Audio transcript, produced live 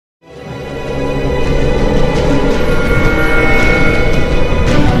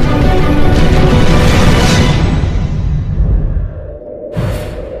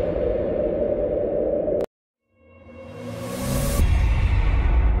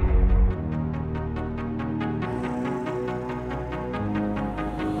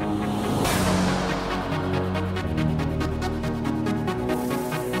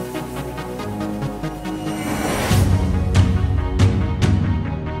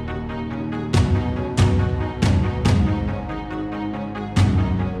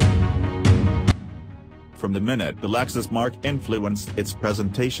from the minute the Lexus marque influenced its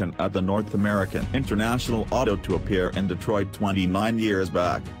presentation at the North American International Auto to appear in Detroit 29 years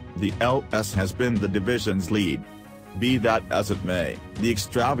back. The LS has been the division's lead. Be that as it may, the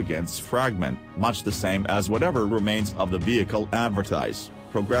extravagance fragment, much the same as whatever remains of the vehicle advertised,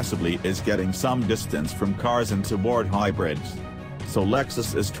 progressively is getting some distance from cars and toward hybrids. So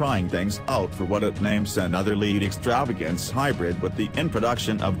Lexus is trying things out for what it names another lead extravagance hybrid with the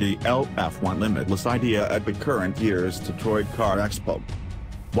introduction of the LF-1 Limitless idea at the current year's Detroit Car Expo.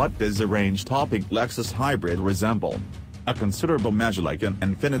 What does a range-topping Lexus hybrid resemble? A considerable measure like an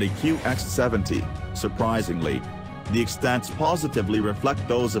Infiniti QX70, surprisingly. The extents positively reflect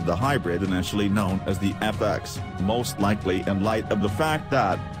those of the hybrid initially known as the FX, most likely in light of the fact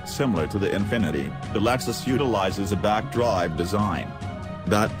that, similar to the Infiniti, the Lexus utilizes a back-drive design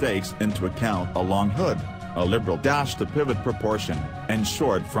that takes into account a long hood, a liberal dash-to-pivot proportion, and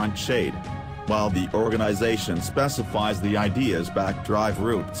short front shade. While the organization specifies the idea's back-drive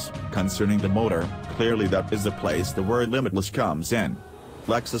roots, concerning the motor, clearly that is the place the word limitless comes in.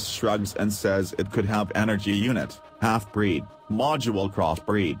 Lexus shrugs and says it could have energy unit, half-breed, module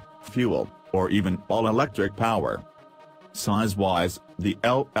cross-breed, fuel, or even all-electric power. Size-wise, the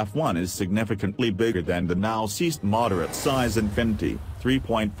LF-1 is significantly bigger than the now-ceased moderate-size Infiniti,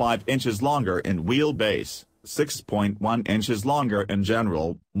 3.5 inches longer in wheelbase, 6.1 inches longer in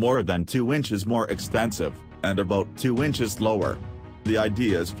general, more than 2 inches more extensive, and about 2 inches lower. The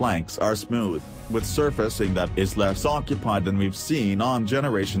idea's flanks are smooth, with surfacing that is less occupied than we've seen on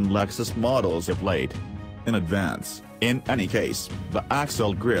generation Lexus models of late. In advance, in any case, the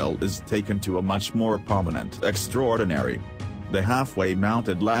axle grille is taken to a much more prominent extraordinary. The halfway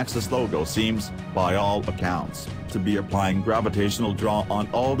mounted Lexus logo seems, by all accounts, to be applying gravitational draw on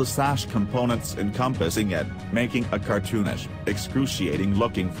all the sash components encompassing it, making a cartoonish,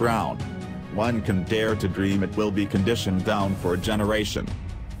 excruciating-looking frown. One can dare to dream it will be conditioned down for a generation.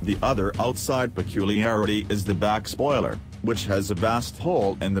 The other outside peculiarity is the back spoiler, which has a vast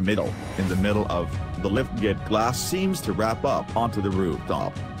hole in the middle of the liftgate glass seems to wrap up onto the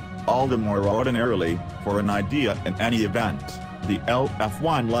rooftop. All the more ordinarily, for an idea in any event, the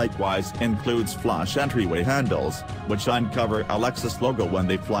LF-1 likewise includes flush entryway handles, which uncover a Lexus logo when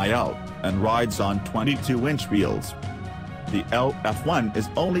they fly out, and rides on 22-inch wheels. The LF-1 is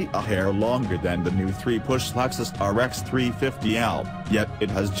only a hair longer than the new 3-push Lexus RX 350L, yet it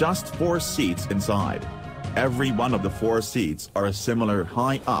has just 4 seats inside. Every one of the 4 seats are a similar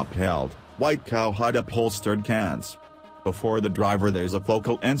high upheld, white cowhide upholstered cans. Before the driver there's a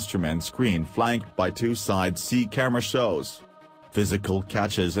focal instrument screen flanked by 2 side seat camera shows. Physical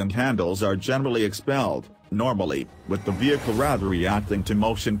catches and handles are generally expelled, normally, with the vehicle rather reacting to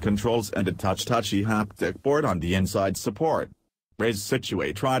motion controls and a touchy haptic board on the inside support. Raised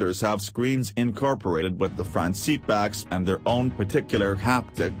situate riders have screens incorporated with the front seat backs and their own particular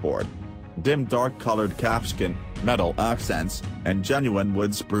haptic board. Dim dark-colored calfskin, metal accents, and genuine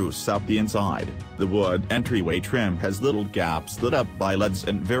wood spruce up the inside. The wood entryway trim has little gaps lit up by LEDs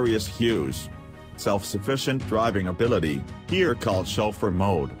in various hues. Self-sufficient driving ability, here called chauffeur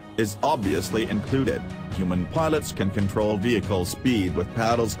mode, is obviously included. Human pilots can control vehicle speed with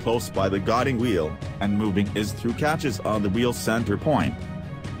paddles close by the guiding wheel, and moving is through catches on the wheel center point.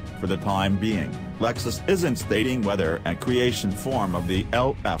 For the time being, Lexus isn't stating whether a creation form of the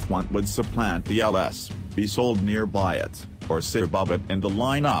LF-1 would supplant the LS, be sold nearby it, or sit above it in the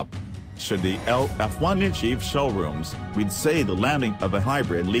lineup. Should the LF-1 achieve showrooms, we'd say the landing of a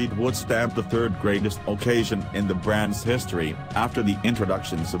hybrid lead would stamp the 3rd greatest occasion in the brand's history, after the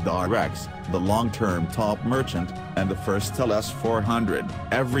introductions of the RX, the long-term top merchant, and the first LS400,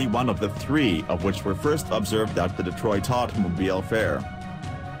 every one of the 3 of which were first observed at the Detroit Automobile Fair.